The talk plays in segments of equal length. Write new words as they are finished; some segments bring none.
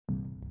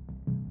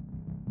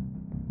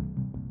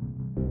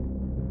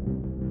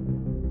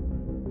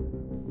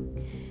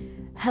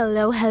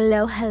Hello,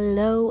 hello,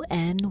 hello,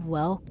 and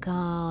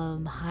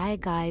welcome. Hi,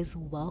 guys,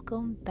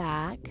 welcome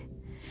back.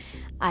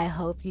 I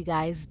hope you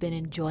guys been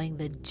enjoying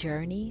the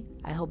journey.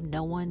 I hope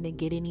no one did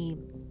get any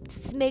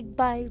snake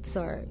bites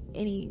or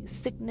any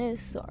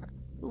sickness or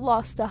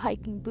lost a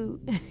hiking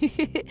boot.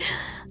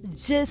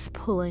 Just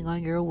pulling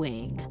on your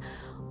wing.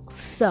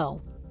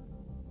 So,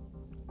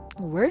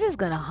 we're just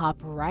gonna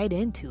hop right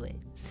into it.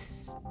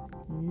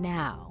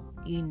 Now,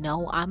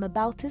 I'm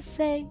about to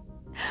say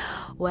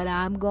what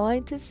I'm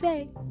going to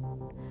say.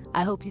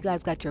 I hope you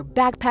guys got your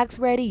backpacks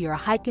ready, your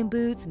hiking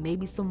boots,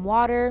 maybe some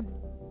water,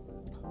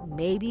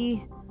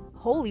 maybe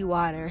holy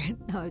water.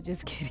 No,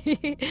 just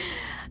kidding.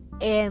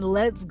 And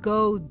let's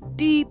go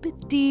deep,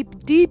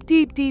 deep, deep,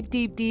 deep, deep,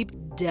 deep, deep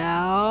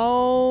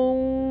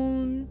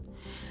down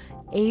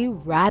a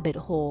rabbit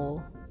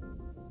hole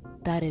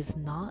that is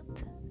not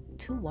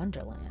to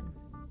Wonderland.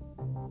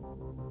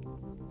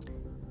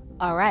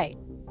 All right,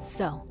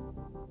 so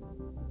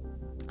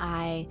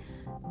I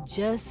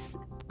just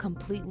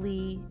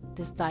completely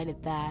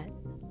decided that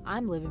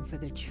I'm living for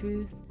the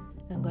truth.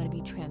 I'm going to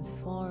be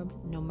transformed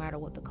no matter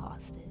what the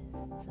cost is.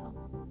 So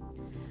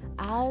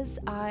as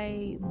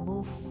I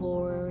move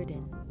forward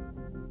and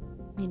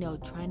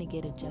trying to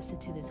get adjusted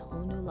to this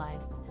whole new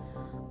life,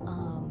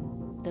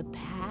 the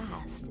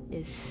past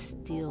is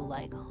still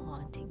like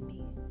haunting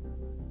me.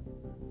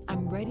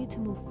 I'm ready to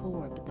move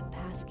forward, but the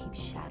past keeps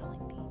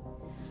shadowing me.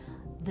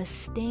 The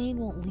stain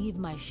won't leave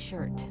my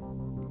shirt,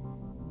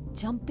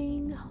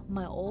 jumping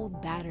my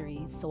old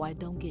batteries so I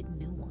don't get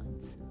new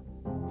ones.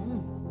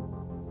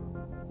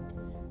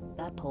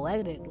 That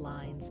poetic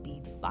lines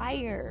be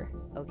fire.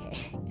 Okay.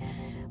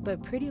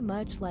 But pretty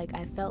much like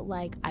I felt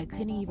like I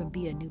couldn't even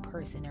be a new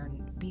person or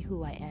be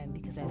who I am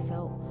because I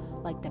felt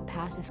like the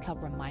past just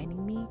kept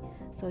reminding me.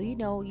 So you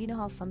know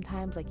how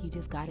sometimes like you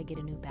just gotta get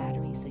a new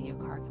battery so your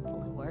car can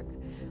fully work?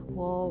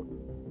 Well,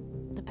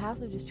 the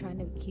past was just trying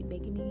to keep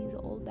making me use an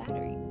old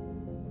battery.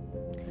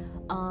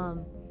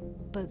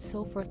 But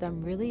so forth,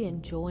 I'm really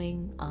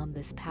enjoying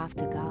this path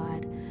to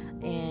God.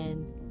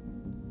 And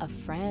a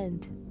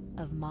friend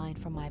of mine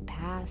from my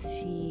past,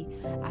 she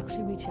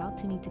actually reached out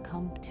to me to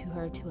come to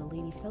her to a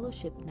ladies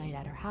fellowship night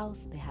at her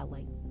house. They had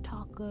like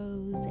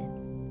tacos,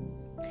 and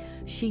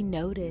she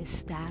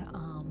noticed that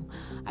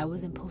I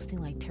wasn't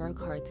posting like tarot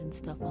cards and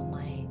stuff on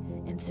my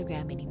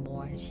Instagram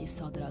anymore, and she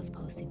saw that I was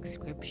posting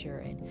scripture,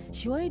 and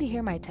she wanted to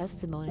hear my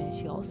testimony, and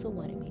she also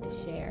wanted me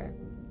to share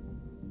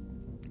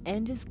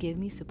and just give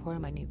me support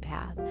on my new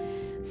path.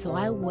 So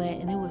I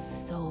went, and it was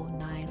so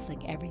nice,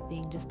 like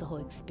everything, just the whole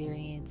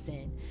experience.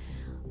 And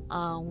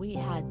we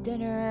had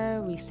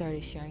dinner, we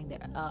started sharing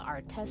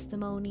our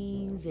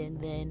testimonies, and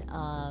then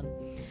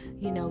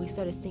we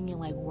started singing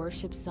like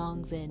worship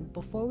songs. And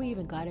before we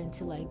even got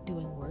into like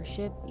doing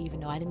worship,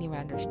 even though I didn't even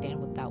understand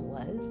what that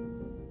was,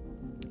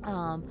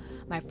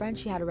 my friend,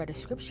 she had read a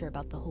scripture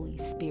about the Holy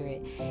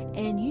Spirit,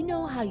 and you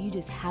know how you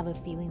just have a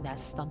feeling that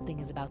something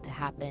is about to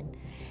happen,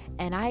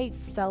 and I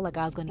felt like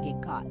I was going to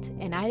get got,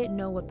 and I didn't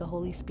know what the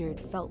Holy Spirit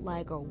felt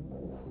like or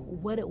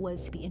what it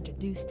was to be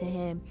introduced to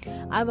him.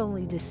 I've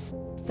only just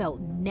felt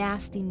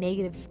nasty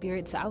negative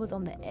spirits, so I was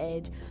on the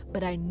edge,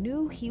 but I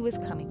knew he was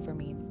coming for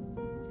me.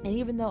 And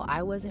even though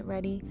I wasn't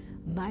ready,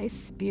 my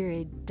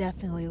spirit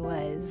definitely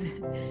was.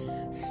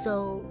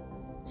 So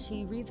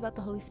she reads about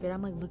the Holy Spirit.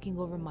 I'm like looking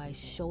over my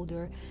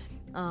shoulder.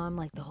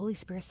 Like the Holy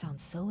Spirit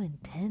sounds so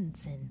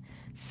intense and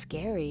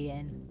scary,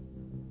 and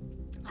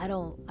I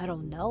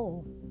don't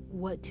know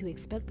what to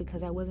expect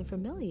because I wasn't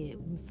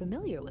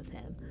familiar with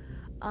him.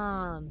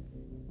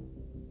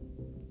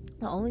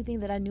 The only thing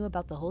that I knew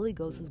about the Holy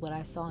Ghost is what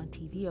I saw on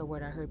TV or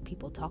what I heard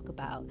people talk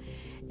about,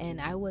 and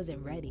I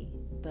wasn't ready.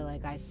 But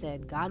like I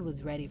said, God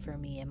was ready for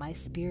me, and my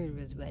spirit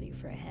was ready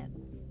for him.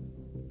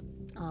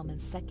 In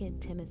 2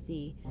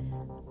 Timothy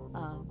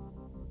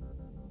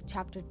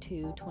chapter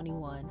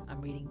 2:21, I'm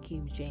reading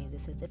King James.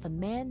 It says, "If a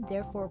man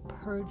therefore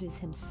purges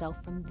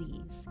himself from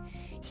these,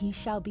 he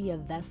shall be a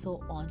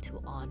vessel unto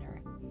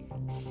honor,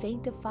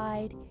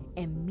 sanctified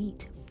and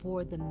meet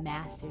for the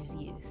master's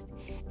use,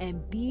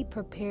 and be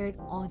prepared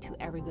unto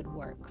every good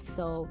work."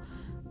 So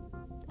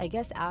I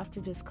guess after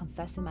just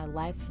confessing my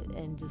life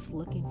and just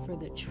looking for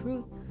the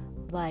truth,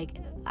 like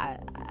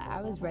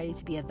I was ready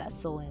to be a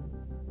vessel, and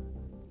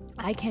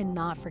I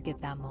cannot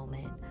forget that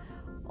moment.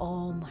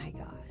 Oh my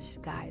gosh,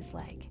 guys,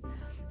 like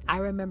I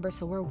remember,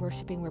 so we're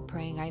worshiping, we're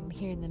praying, I'm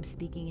hearing them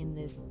speaking in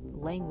this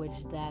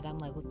language that I'm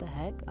like, what the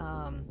heck?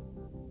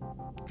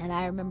 And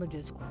I remember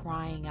just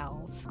crying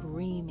out,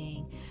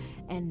 screaming,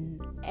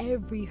 and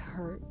every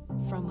hurt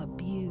from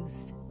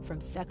abuse,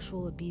 from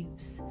sexual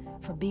abuse,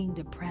 from being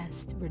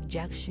depressed,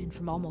 rejection,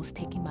 from almost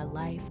taking my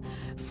life,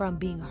 from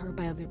being hurt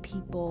by other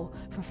people,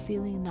 from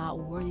feeling not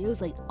worthy. It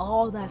was like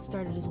all that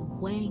started just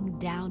weighing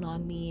down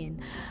on me,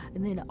 and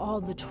then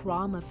all the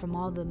trauma from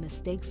all the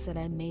mistakes that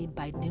I made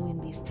by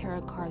doing these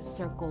tarot card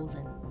circles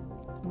and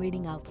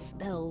reading out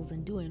spells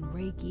and doing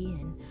Reiki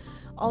and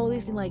all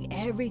these things, like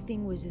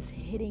everything was just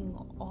hitting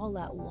all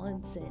at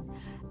once. And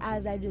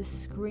as I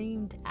just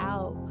screamed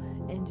out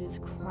and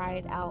just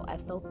cried out, I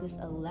felt this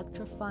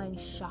electrifying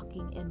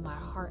shocking in my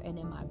heart and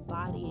in my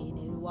body,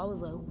 and I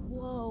was like,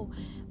 whoa.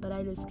 But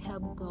I just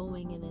kept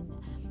going, and then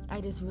I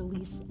just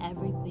released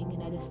everything,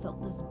 and I just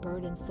felt this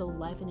burden so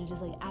light. And it's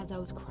just like, as I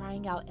was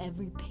crying out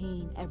every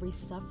pain, every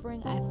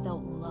suffering, I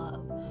felt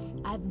love.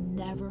 I've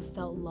never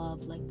felt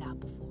love like that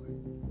before.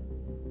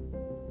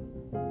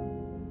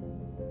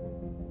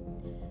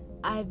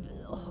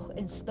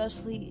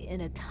 Especially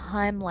in a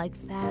time like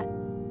that,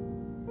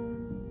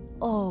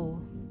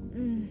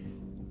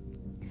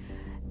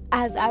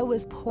 as I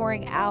was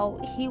pouring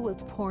out, he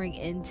was pouring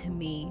into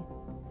me,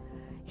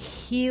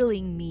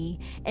 healing me.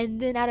 And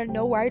then out of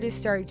nowhere, I just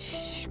started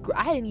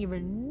I didn't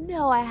even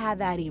know I had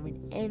that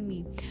even in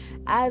me.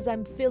 As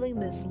I'm feeling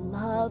this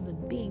love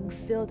and being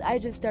filled, I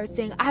just start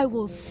saying, I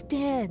will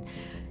stand.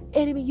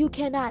 Enemy, you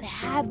cannot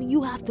have me.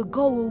 You have to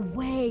go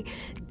away.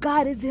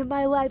 God is in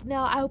my life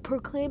now. I'll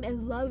proclaim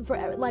and love him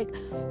forever. Like,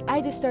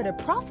 I just started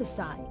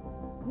prophesying,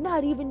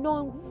 not even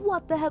knowing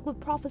what the heck what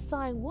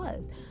prophesying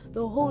was.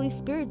 The Holy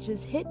Spirit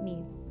just hit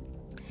me,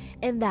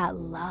 and that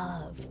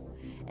love.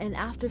 And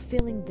after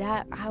feeling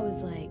that, I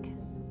was like,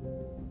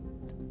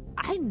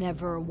 I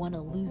never want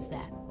to lose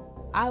that.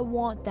 I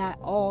want that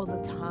all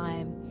the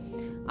time.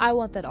 I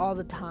want that all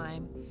the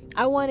time.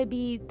 I want to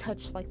be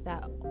touched like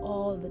that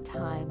all the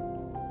time.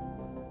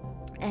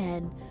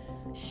 And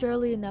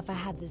surely enough, I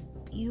had this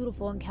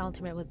beautiful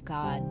encounter with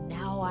God.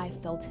 Now I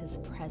felt his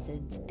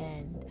presence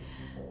and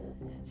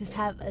just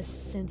have a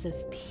sense of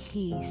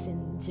peace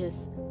and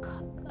just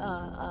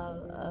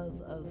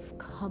of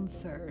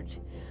comfort.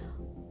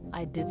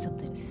 I did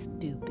something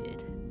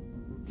stupid.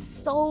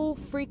 So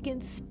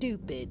freaking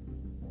stupid.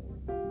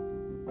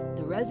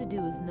 The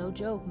residue is no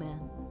joke,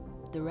 man.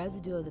 The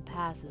residue of the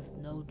past is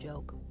no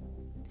joke.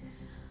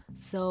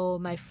 So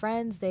my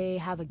friends, they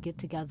have a get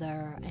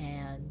together,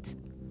 and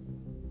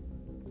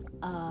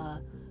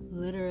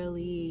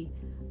literally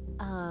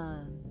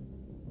I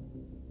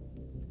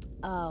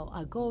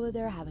go over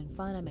there having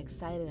fun. I'm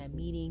excited. I'm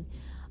meeting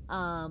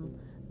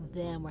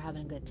them. We're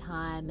having a good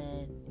time,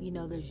 and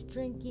there's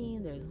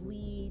drinking, there's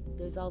weed,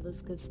 there's all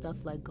this good stuff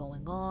like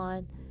going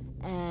on.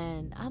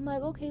 And I'm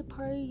like, okay,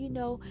 party,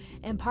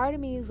 and part of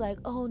me is like,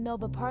 oh no,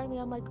 but part of me,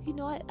 I'm like,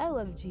 I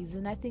love Jesus.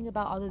 And I think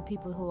about all the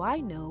people who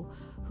I know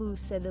who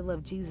said they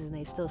love Jesus and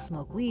they still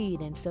smoke weed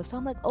and stuff. So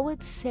I'm like, oh,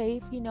 it's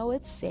safe,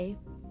 it's safe.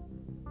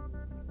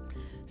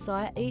 So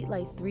I ate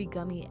like 3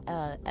 gummy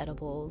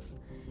edibles,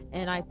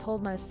 and I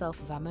told myself,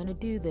 if I'm going to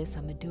do this,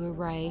 I'm going to do it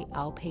right.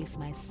 I'll pace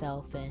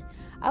myself. And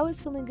I was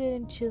feeling good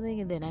and chilling,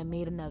 and then I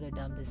made another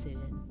dumb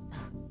decision.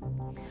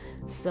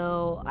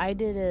 So I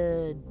did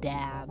a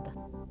dab,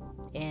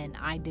 and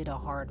I did a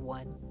hard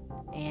one.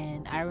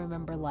 And I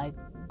remember like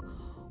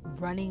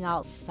running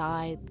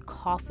outside,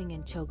 coughing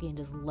and choking,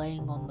 just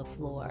laying on the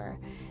floor.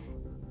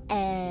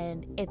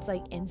 And it's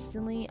like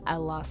instantly I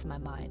lost my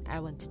mind. I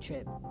went to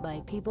trip.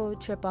 Like, people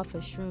trip off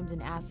of shrooms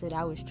and acid.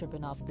 I was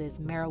tripping off this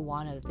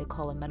marijuana that they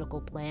call a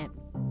medical plant,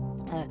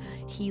 a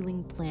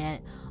healing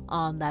plant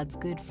that's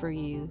good for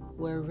you,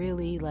 where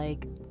really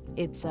like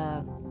it's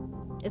a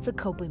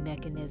coping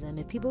mechanism.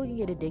 If people can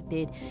get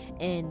addicted,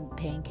 and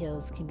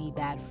painkillers can be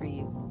bad for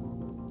you,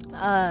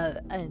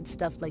 and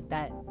stuff like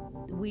that.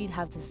 Weed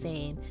has the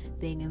same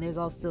thing, and there's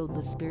also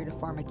the spirit of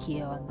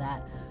pharmakia on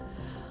that.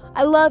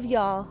 I love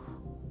y'all,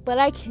 but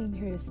I came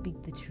here to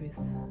speak the truth.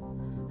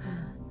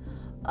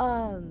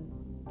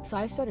 So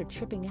I started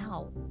tripping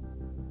out,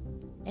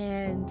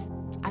 and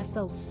I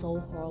felt so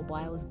horrible.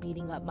 I was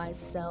beating up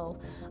myself.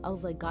 I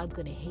was like, God's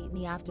gonna hate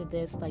me after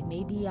this. Like,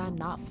 maybe I'm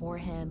not for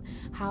him.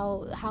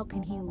 How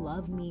can he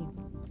love me?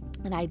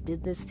 And I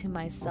did this to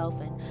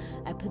myself, and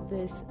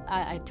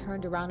I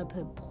turned around and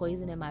put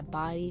poison in my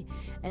body,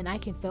 and I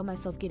can feel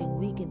myself getting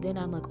weak. And then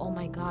I'm like, oh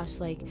my gosh,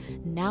 like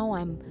now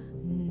I'm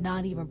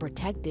not even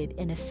protected,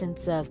 in a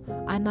sense of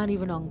I'm not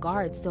even on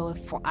guard. So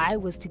if I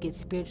was to get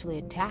spiritually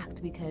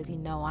attacked, because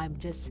I'm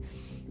just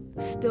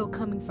still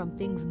coming from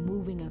things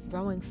moving and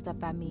throwing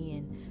stuff at me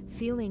and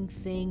feeling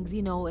things,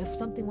 if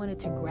something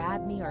wanted to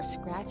grab me or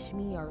scratch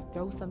me or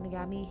throw something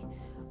at me,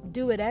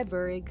 do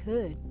whatever it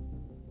could.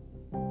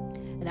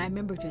 And I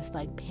remember just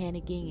like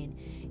panicking and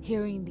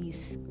hearing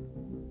these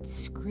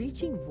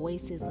screeching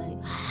voices like,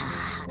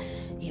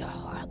 you're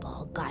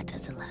horrible, God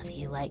doesn't love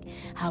you, like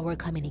how we're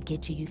coming to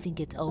get you, you think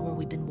it's over,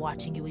 we've been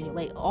watching you, and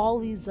like all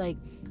these like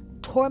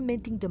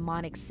tormenting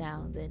demonic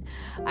sounds. And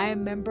I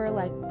remember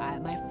like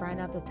my friend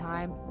at the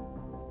time,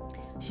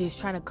 she was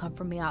trying to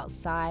comfort me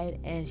outside,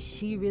 and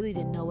she really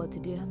didn't know what to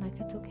do. And I'm like,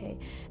 it's okay.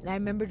 And I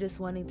remember just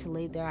wanting to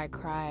lay there. I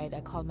cried.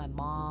 I called my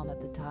mom at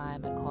the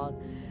time. I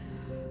called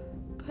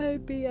my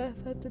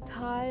BF at the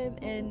time.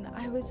 And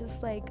I was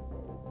just like,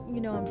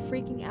 I'm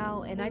freaking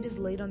out. And I just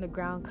laid on the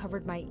ground,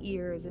 covered my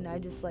ears. And I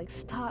just like,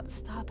 stop.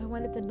 I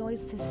wanted the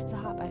noise to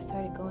stop. I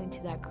started going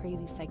to that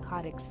crazy,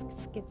 psychotic,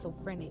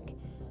 schizophrenic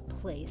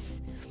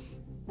place.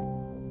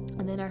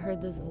 And then I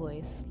heard this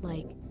voice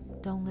like,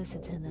 don't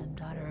listen to them,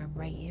 daughter. I'm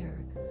right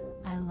here.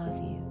 I love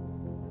you.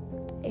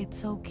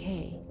 It's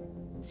okay.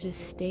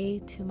 Just stay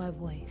to my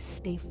voice.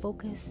 Stay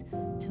focused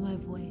to my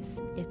voice.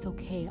 It's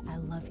okay. I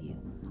love you.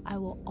 I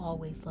will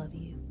always love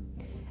you.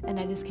 And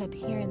I just kept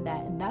hearing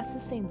that. And that's the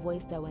same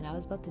voice that when I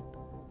was about to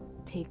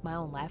take my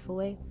own life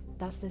away,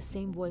 that's the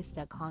same voice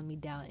that calmed me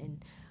down.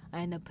 And I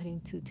ended up putting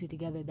two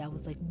together that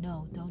was like,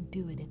 no, don't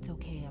do it. It's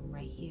okay. I'm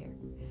right here.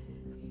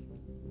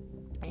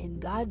 And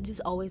God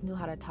just always knew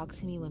how to talk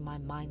to me when my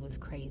mind was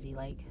crazy.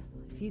 Like,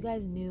 if you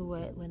guys knew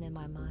what went in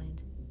my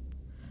mind,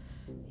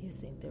 you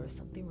think there was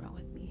something wrong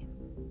with me.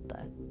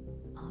 But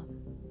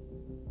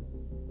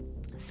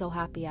so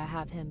happy I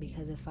have him,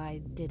 because if I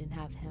didn't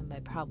have him, I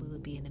probably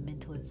would be in a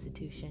mental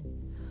institution.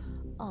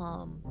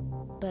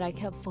 But I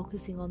kept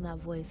focusing on that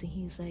voice, and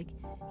he's like,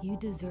 you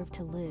deserve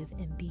to live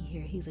and be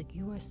here. He's like,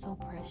 you are so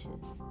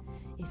precious.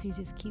 If you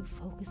just keep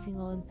focusing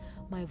on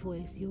my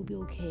voice, you'll be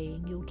okay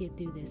and you'll get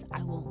through this.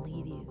 I won't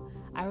leave you.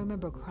 I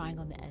remember crying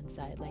on the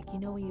inside. Like, you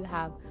know when you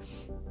have,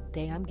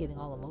 dang, I'm getting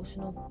all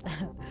emotional.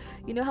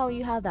 You know how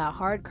you have that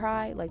hard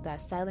cry, like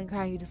that silent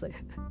cry, and you just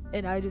like,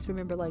 and I just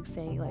remember like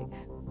saying like,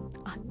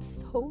 I'm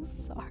so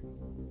sorry.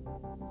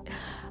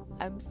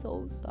 I'm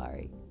so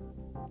sorry.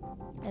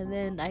 And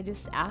then I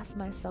just asked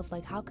myself,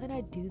 like, how can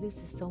I do this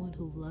to someone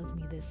who loves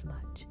me this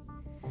much?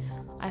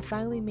 I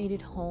finally made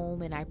it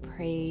home and I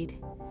prayed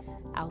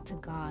out to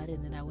God,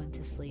 and then I went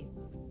to sleep.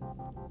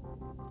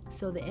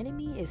 So the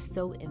enemy is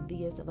so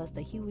envious of us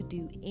that he would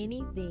do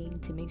anything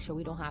to make sure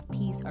we don't have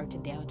peace or to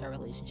damage our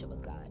relationship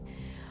with God.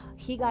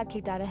 He got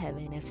kicked out of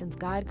heaven, and since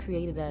God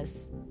created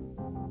us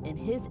in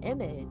his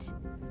image,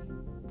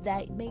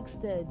 that makes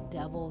the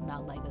devil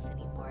not like us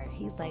anymore.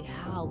 He's like,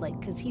 how? Like,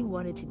 because he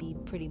wanted to be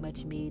pretty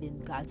much made in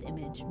God's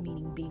image,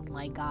 meaning being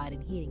like God,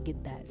 and he didn't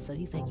get that. So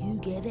he's like, you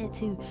give it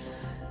to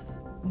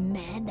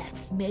man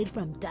that's made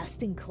from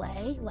dust and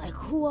clay? Like,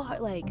 who are,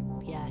 like,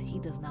 yeah, he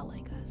does not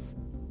like us.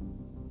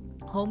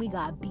 Homie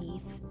got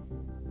beef.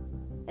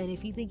 And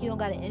if you think you don't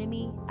got an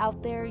enemy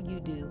out there, you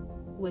do,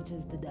 which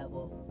is the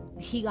devil.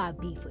 He got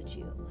beef with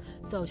you.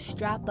 So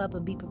strap up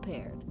and be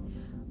prepared.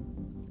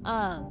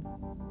 And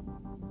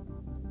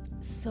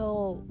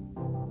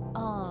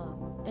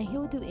he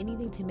will do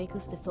anything to make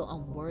us to feel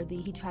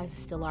unworthy. He tries to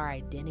steal our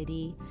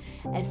identity,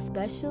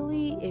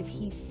 especially if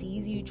he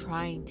sees you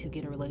trying to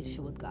get a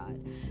relationship with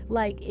God.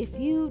 Like, if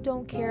you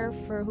don't care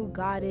for who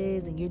God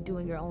is and you're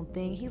doing your own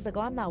thing, he's like,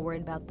 oh, I'm not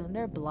worried about them.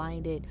 They're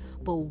blinded.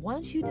 But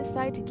once you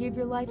decide to give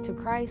your life to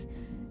Christ,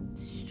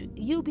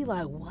 you'll be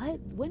like, what?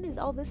 When is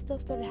all this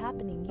stuff started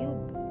happening?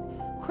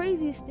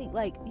 Craziest thing,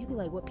 like, you'll be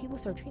like, what? People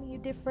start treating you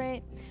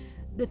different.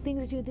 The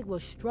things that you think will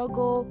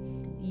struggle,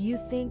 you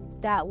think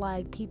that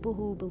like people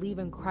who believe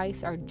in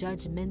Christ are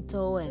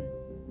judgmental and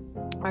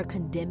are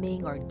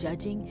condemning or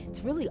judging.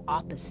 It's really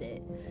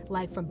opposite.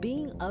 Like, for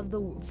being of the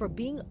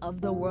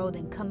world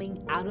and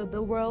coming out of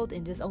the world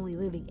and just only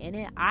living in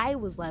it, I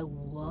was like,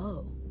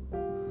 whoa.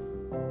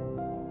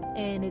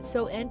 And it's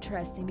so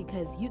interesting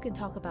because you can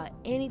talk about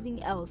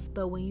anything else,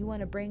 but when you want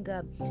to bring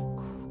up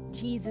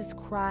Jesus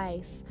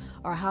Christ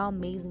or how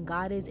amazing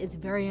God is, it's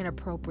very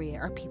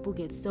inappropriate, or people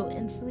get so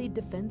instantly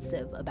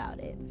defensive about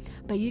it.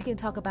 But you can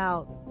talk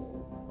about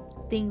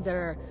things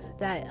that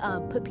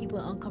put people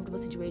in uncomfortable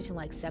situations,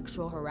 like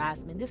sexual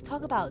harassment. Just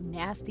talk about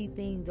nasty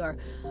things or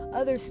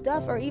other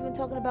stuff, or even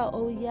talking about,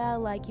 oh yeah,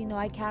 like, you know,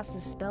 I cast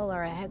a spell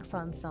or a hex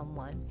on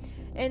someone,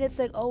 and it's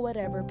like, oh,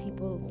 whatever,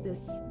 people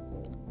just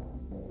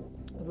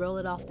roll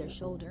it off their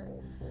shoulder.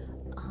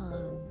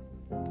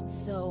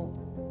 So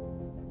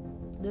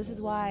this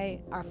is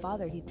why our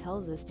Father, he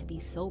tells us to be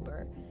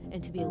sober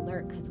and to be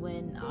alert, because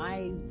when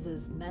I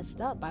was messed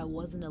up, I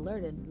wasn't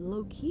alert, and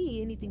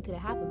low-key anything could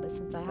have happened. But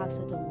since I have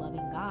such a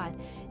loving God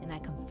and I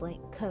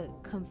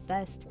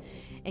confessed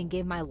and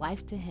gave my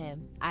life to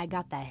him, I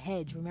got that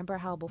hedge. Remember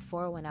how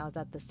before, when I was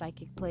at the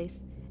psychic place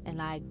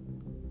and I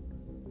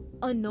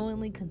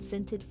unknowingly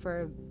consented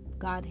for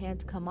God's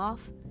hand to come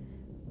off?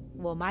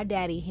 Well, my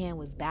daddy hand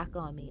was back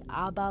on me.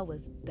 Abba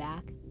was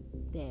back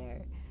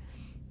there.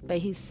 But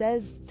he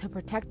says to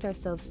protect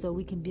ourselves so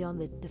we can be on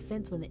the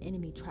defense when the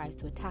enemy tries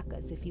to attack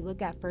us. If you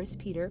look at 1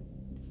 Peter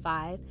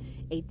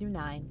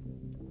 5:8-9,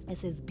 it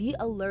says, be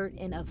alert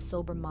and of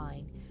sober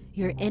mind.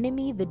 Your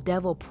enemy, the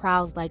devil,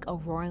 prowls like a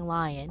roaring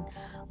lion,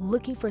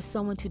 looking for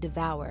someone to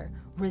devour.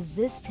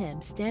 Resist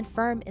him. Stand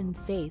firm in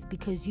faith,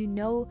 because you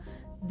know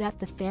that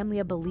the family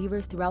of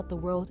believers throughout the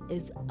world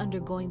is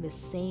undergoing the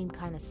same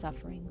kind of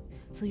suffering.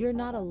 So you're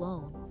not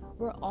alone.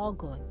 We're all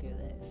going through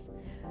this.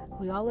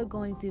 We all are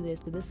going through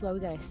this, but this is why we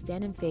got to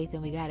stand in faith,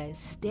 and we got to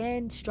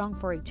stand strong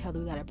for each other.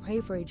 We got to pray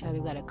for each other.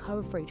 We got to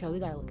cover for each other. We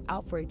got to look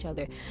out for each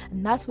other.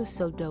 And that's what's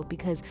so dope,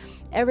 because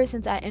ever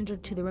since I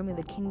entered to the realm of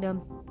the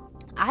kingdom,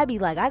 I be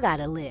like, I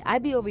gotta lit. I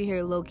be over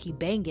here low-key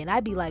banging. I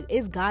be like,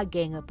 it's God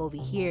gang up over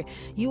here.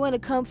 You want to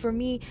come for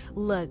me?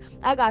 Look,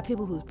 I got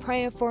people who's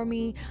praying for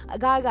me.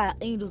 God got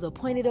angels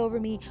appointed over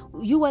me.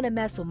 You want to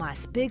mess with my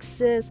big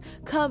sis?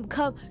 Come,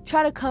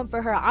 try to come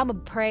for her. I'ma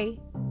pray.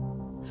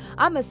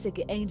 I'm a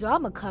sick angel.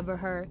 I'm going to cover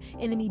her.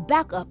 Enemy,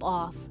 back up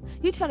off.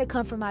 You trying to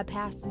come from my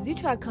pastors. You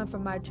try to come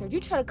from my church. You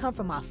try to come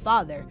from my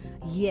father.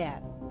 Yeah.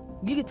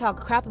 You can talk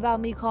crap about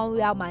me, call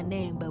me out my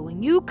name, but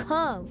when you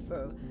come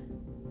for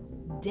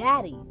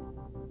daddy,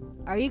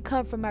 or you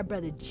come for my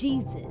brother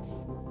Jesus,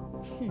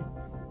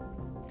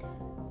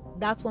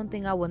 that's one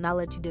thing I will not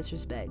let you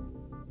disrespect.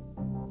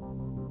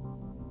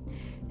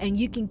 And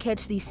you can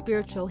catch these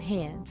spiritual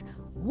hands.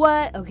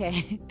 What?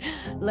 Okay,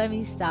 let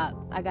me stop.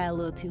 I got a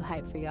little too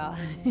hyped for y'all.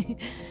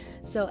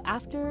 So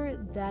after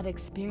that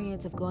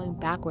experience of going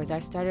backwards, I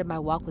started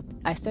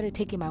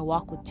taking my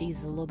walk with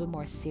Jesus a little bit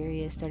more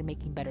serious, started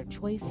making better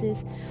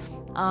choices.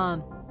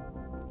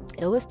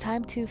 It was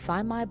time to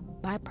find my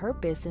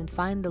purpose and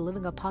find the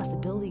living of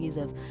possibilities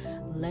of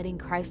letting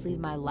Christ lead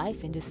my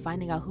life and just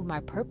finding out who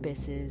my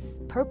purpose is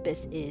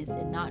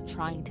and not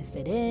trying to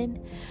fit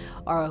in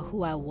or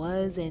who I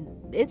was. And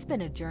it's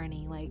been a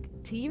journey. Like,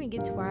 to even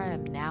get to where I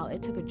am now,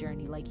 it took a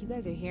journey. Like, you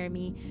guys are hearing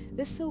me.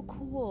 This is so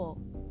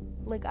cool.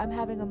 Like, I'm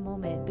having a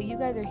moment, but you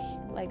guys are,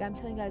 like, I'm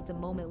telling you guys the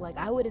moment. Like,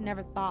 I would have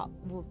never thought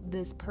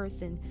this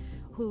person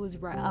who was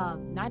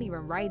not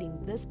even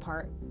writing this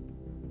part,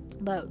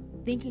 but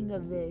thinking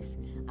of this,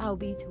 I'll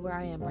be to where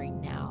I am right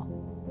now.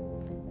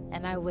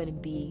 And I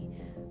wouldn't be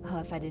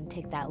if I didn't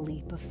take that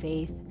leap of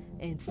faith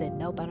and said,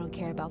 nope, I don't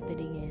care about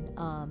fitting in.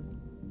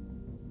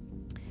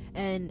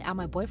 And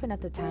my boyfriend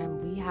at the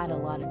time, we had a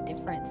lot of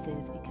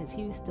differences because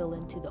he was still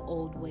into the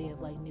old way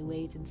of like new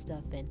age and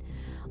stuff, and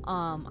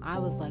I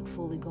was like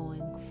fully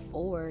going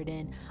forward.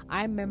 And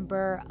I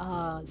remember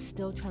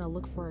still trying to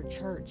look for a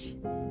church,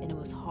 and it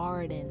was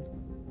hard. And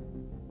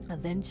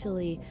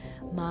eventually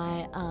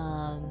my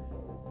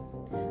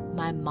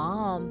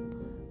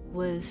mom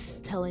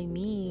was telling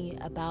me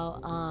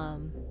about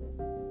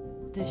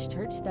this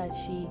church that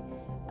she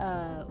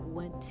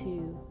went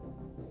to.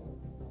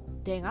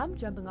 Dang, I'm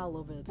jumping all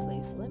over the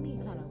place. Let me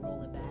kind of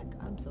roll it back.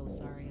 I'm so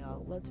sorry,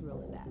 y'all. Let's roll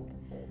it back.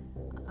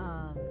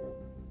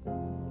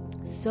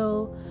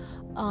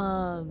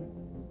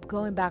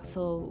 Going back,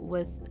 so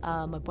with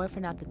my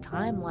boyfriend at the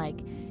time,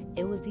 like,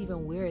 it was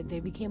even weird. There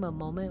became a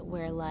moment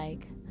where,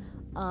 like,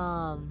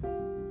 I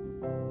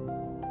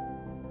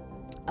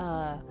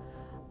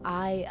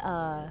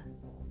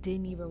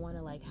didn't even want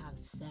to, like, have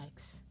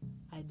sex.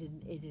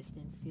 It just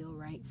didn't feel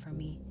right for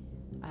me.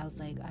 I was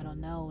like, I don't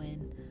know,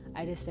 and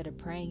I just started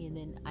praying. And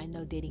then I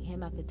know dating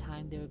him at the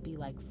time, there would be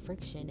like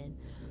friction, and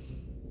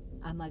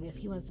I'm like, if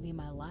he wants to be in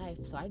my life,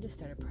 so I just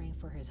started praying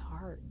for his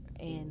heart.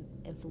 And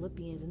in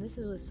Philippians, and this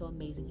was so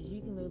amazing because you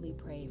can literally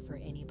pray for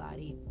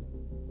anyone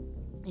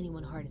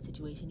hard in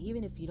situation,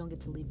 even if you don't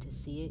get to live to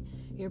see it.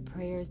 Your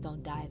prayers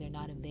don't die, they're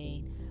not in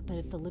vain. But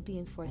in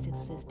Philippians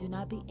 4:6 says, do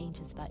not be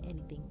anxious about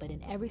anything, but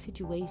in every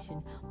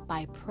situation,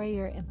 by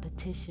prayer and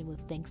petition with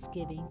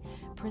thanksgiving,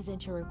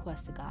 present your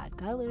requests to God.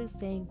 God literally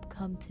saying,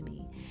 come to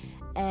me.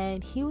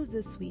 And he was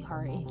a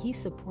sweetheart, and he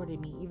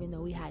supported me even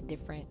though we had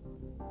different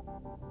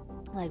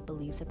like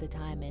beliefs at the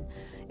time. And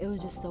it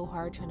was just so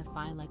hard trying to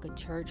find like a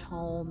church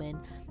home. And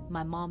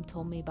my mom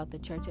told me about the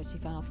church that she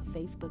found off of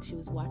Facebook. She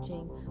was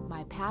watching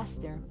my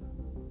pastor,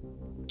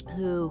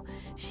 who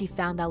she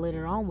found out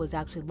later on was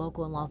actually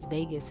local in Las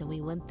Vegas, and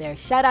we went there.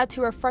 Shout out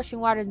to Refreshing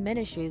Waters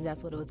Ministries,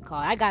 that's what it was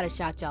called. I gotta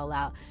shout y'all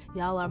out.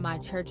 Y'all are my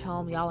church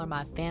home, y'all are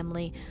my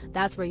family.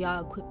 That's where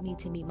y'all equipped me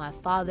to meet my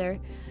father.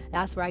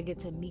 That's where I get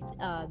to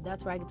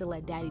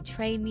let daddy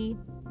train me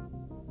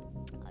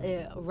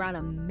around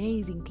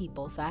amazing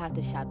people. So I have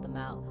to shout them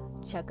out.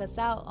 Check us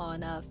out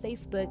on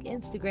Facebook,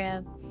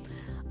 Instagram.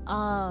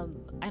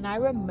 And I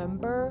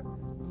remember,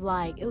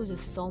 like, it was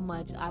just so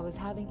much. I was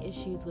having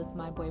issues with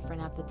my boyfriend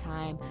at the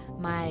time.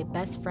 My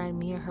best friend,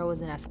 me and her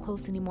wasn't as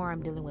close anymore.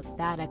 I'm dealing with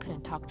that. I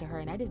couldn't talk to her,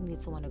 and I just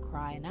needed someone to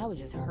cry, and I was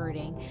just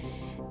hurting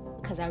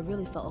because I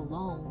really felt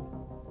alone.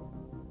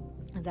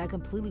 And I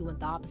completely went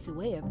the opposite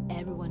way of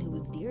everyone who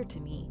was dear to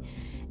me.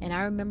 And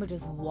I remember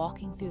just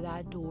walking through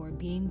that door,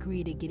 being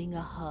greeted, getting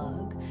a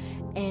hug,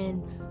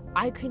 and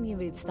I couldn't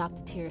even stop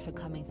the tears from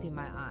coming through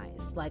my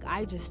eyes. Like,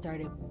 I just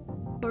started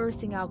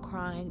bursting out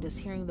crying, just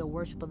hearing the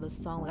worship of the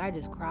song. Like, I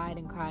just cried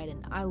and cried.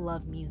 And I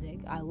love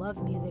music. I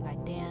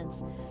dance.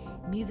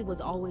 Music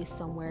was always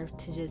somewhere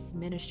to just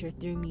minister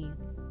through me.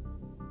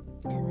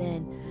 And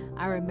then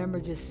I remember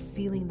just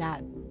feeling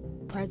that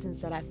presence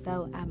that I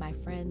felt at my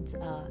friend's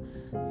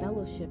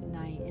fellowship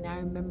night. And I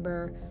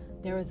remember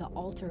there was an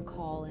altar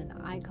call, and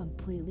I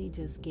completely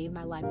just gave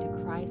my life to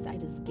Christ. I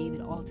just gave it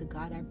all to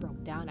God. I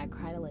broke down. I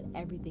cried. I let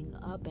everything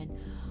up, and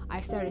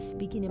I started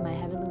speaking in my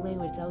heavenly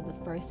language. That was the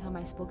first time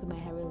I spoke in my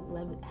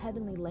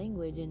heavenly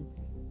language and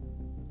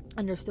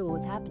understood what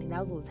was happening.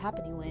 That was what was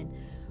happening when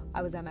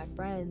I was at my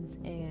friends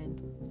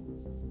and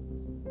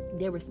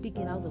they were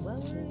speaking. I was like,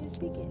 what are you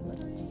speaking?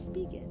 What are you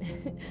speaking?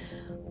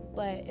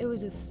 But it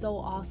was just so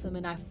awesome,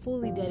 and I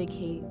fully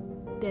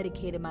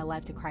dedicated my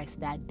life to Christ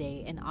that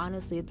day. And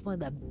honestly, it's one of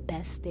the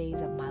best days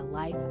of my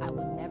life. I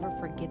will never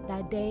forget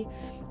that day.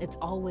 It's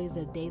always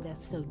a day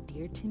that's so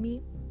dear to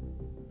me.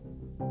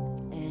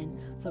 And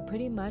so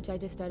pretty much I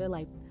just started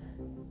like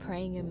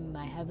praying in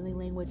my heavenly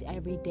language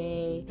every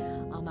day.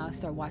 I would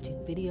start watching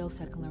videos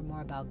so I can learn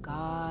more about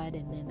God.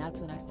 And then that's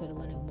when I started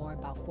learning more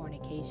about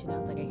fornication. I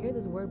was like, I hear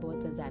this word, but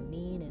what does that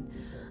mean? And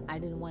I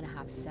didn't want to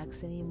have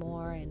sex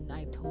anymore. And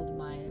I told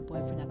my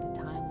boyfriend at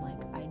the time,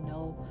 like, I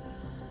know,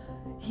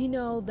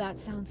 that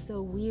sounds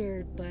so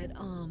weird, but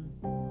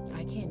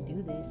I can't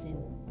do this. And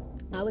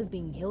I was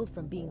being healed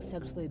from being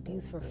sexually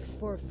abused for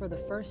the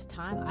first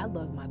time. I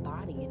loved my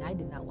body and I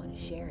did not want to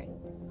share it.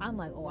 I'm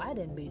like, oh, I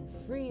didn't been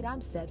freed. I'm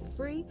set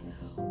free.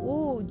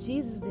 Oh,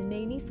 Jesus, it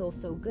made me feel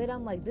so good.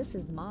 I'm like, this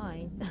is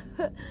mine.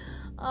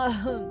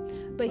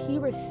 But he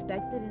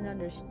respected and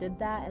understood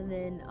that. And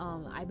then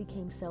I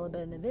became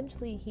celibate, and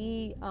eventually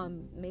he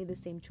made the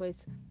same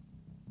choice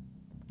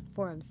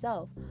for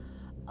himself.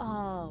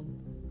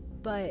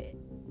 But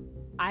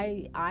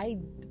I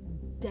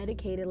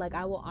dedicated, like,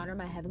 I will honor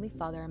my Heavenly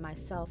Father and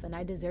myself, and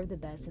I deserve the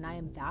best, and I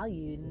am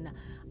valued, and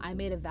I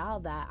made a vow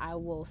that I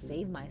will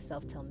save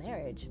myself till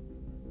marriage.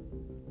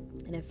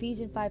 In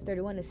Ephesians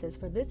 5:31, it says,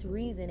 for this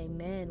reason a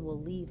man will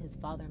leave his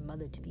father and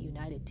mother to be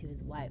united to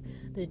his wife.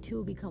 The two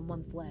will become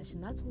one flesh.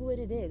 And that's what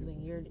it is.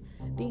 When you're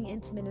being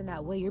intimate in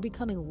that way, you're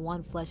becoming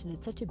one flesh. And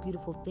it's such a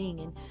beautiful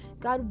thing. And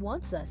God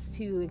wants us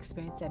to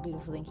experience that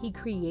beautiful thing. He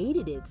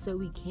created it so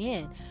we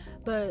can.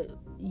 But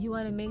you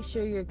want to make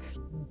sure you're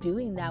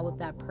doing that with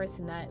that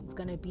person that's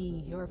going to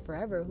be your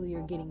forever, who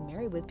you're getting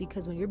married with.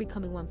 Because when you're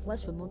becoming one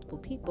flesh with multiple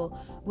people,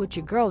 which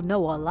your girl know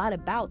a lot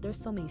about, there's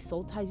so many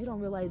soul ties. You don't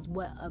realize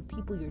what of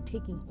people you're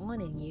taking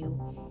on in you.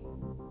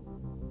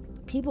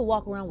 People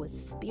walk around with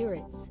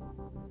spirits.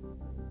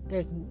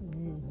 There's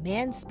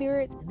man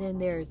spirits, and then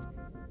there's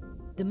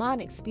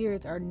demonic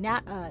spirits, or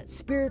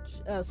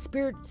spirits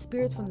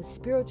from the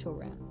spiritual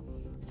realm.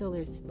 So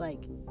there's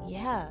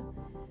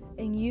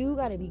and you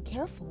got to be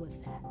careful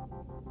with that.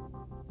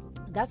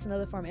 That's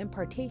another form of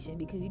impartation,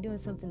 because you're doing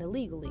something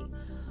illegally.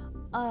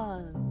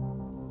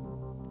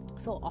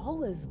 So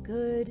all is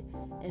good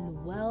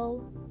and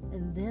well,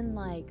 and then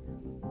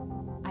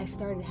I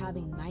started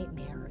having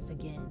nightmares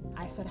again.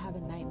 I started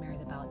having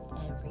nightmares about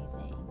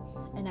everything.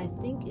 And I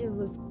think it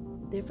was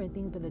different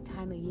things, but the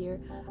time of year,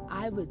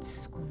 I would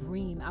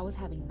scream. I was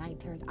having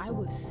night terrors. I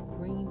would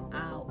scream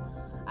out.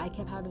 I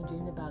kept having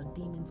dreams about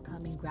demons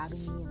coming, grabbing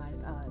me in my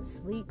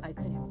sleep. I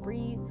couldn't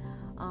breathe,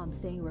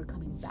 saying we're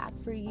coming back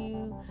for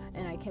you.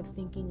 And I kept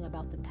thinking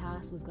about the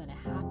past was going to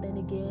happen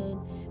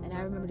again. And I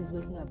remember just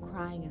waking up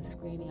crying and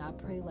screaming. I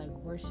prayed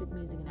worship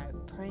music, and I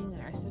was praying,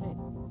 and I started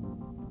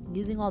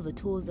using all the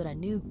tools that I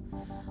knew,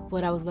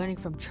 what I was learning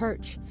from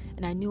church,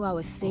 and I knew I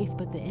was safe,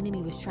 but the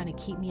enemy was trying to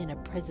keep me in a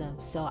prison.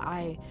 So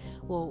I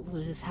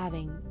was just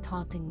having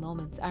taunting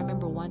moments. I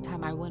remember one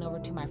time I went over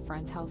to my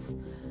friend's house.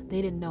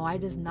 They didn't know. I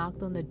just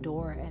knocked on the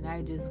door, and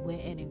I just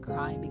went in and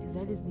cried, because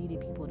I just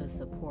needed people to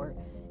support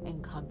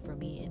and comfort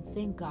me, and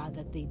thank God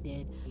that they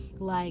did.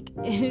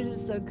 It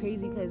was so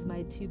crazy, because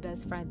my two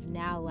best friends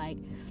now,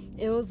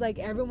 it was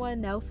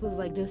everyone else was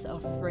just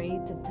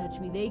afraid to touch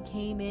me. They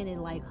came in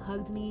and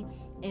hugged me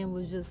and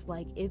was just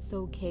it's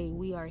okay,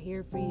 we are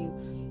here for you.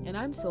 And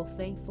I'm so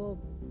thankful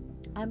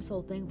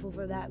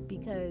for that,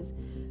 because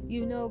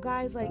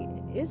guys,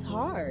 it's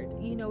hard.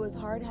 It's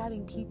hard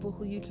having people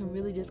who you can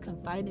really just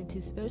confide into,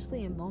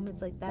 especially in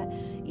moments like that.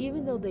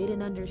 Even though they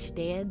didn't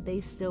understand,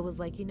 they still was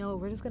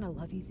we're just gonna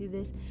love you through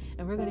this,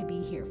 and we're gonna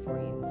be here for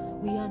you.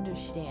 We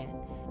understand.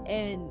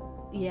 And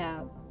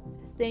yeah,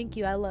 thank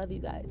you. I love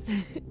you guys.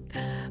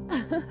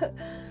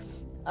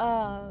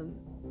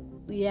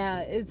 Yeah,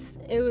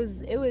 it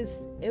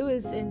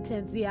was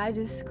intense. Yeah, I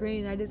just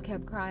screamed. I just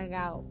kept crying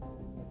out.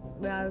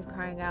 When I was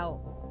crying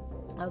out,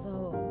 I was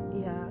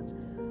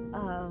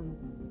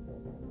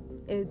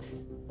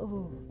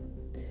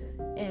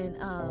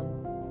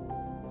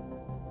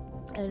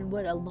and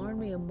what alarmed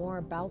me more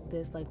about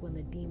this, when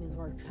the demons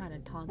were trying to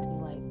taunt me,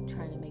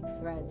 trying to make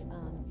threats,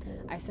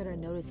 I started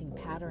noticing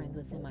patterns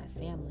within my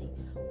family.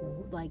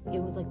 It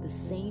was the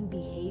same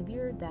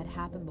behavior that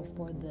happened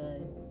before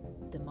the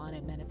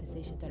demonic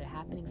manifestation started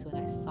happening. So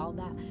when I saw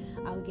that,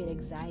 I would get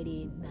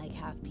anxiety and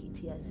have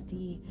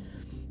PTSD.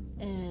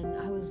 And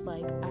I was I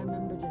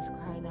remember just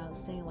crying out,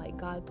 saying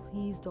God,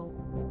 please don't.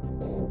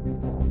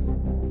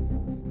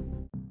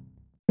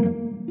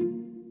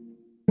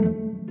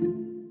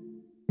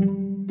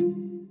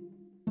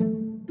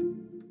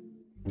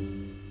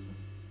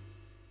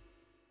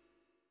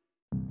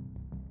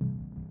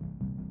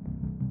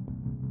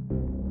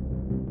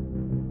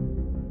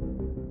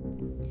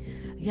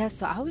 Yeah,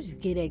 so I would just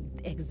get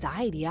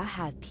anxiety. I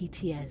had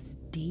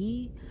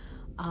PTSD.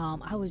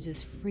 I was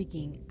just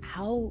freaking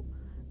out.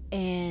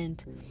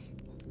 And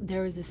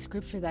there was a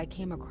scripture that I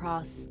came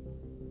across.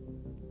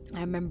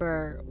 I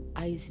remember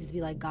I used to be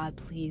God,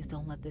 please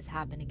don't let this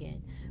happen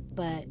again.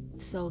 But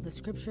so the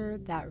scripture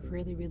that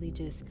really, really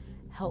just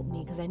helped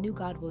me, because I knew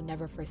God will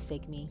never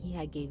forsake me. He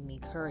had gave me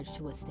courage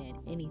to withstand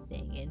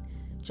anything. And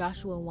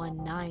Joshua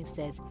 1:9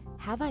 says,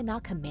 have I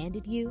not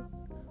commanded you?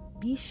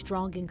 Be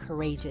strong and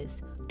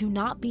courageous. Do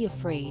not be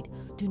afraid.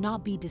 Do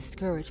not be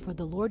discouraged, for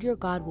the Lord your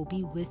God will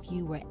be with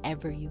you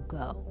wherever you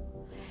go.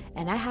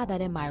 And I have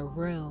that in my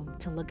room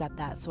to look at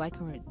that, so I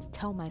can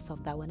tell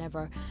myself that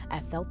whenever I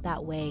felt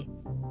that way.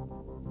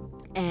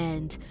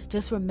 And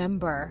just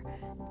remember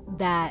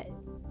that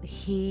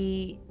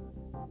he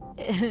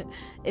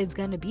is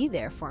going to be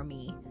there for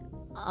me.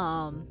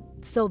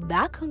 So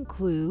that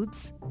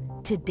concludes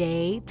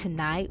today,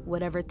 tonight,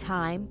 whatever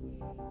time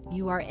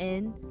you are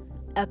in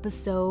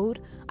episode.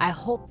 I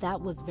hope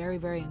that was very,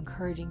 very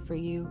encouraging for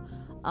you.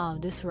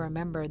 Just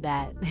remember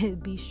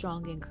that be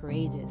strong and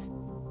courageous,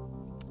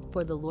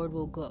 for the Lord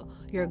will go,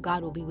 your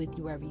God will be with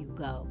you wherever you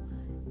go.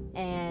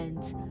 And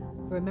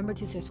remember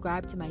to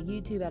subscribe to my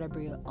YouTube at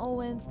Abria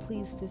Owens.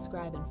 Please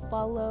subscribe and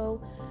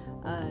follow.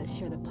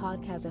 Share the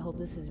podcast. I hope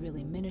this is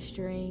really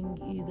ministering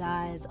you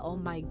guys. Oh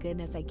my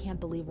goodness, I can't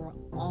believe we're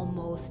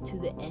almost to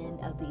the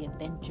end of the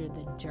adventure,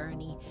 the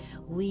journey.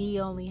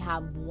 We only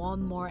have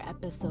one more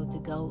episode to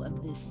go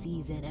of this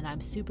season, and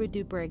I'm super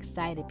duper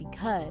excited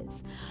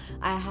because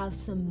I have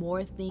some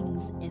more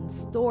things in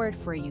store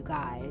for you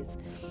guys.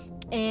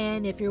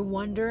 And if you're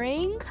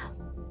wondering,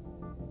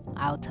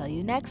 I'll tell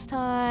you next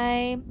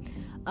time.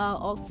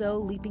 Also,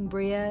 Leaping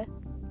Bria,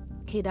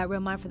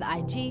 K.Realmind for the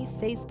IG,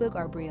 Facebook,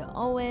 or Bria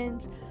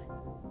Owens.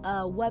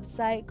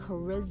 Website,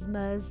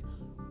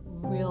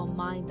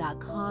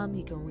 charismasrealmind.com.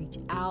 You can reach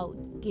out,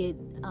 get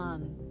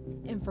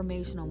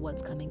information on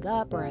what's coming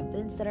up or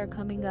events that are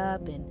coming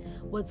up and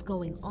what's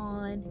going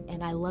on.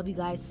 And I love you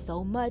guys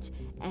so much.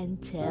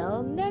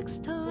 Until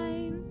next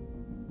time.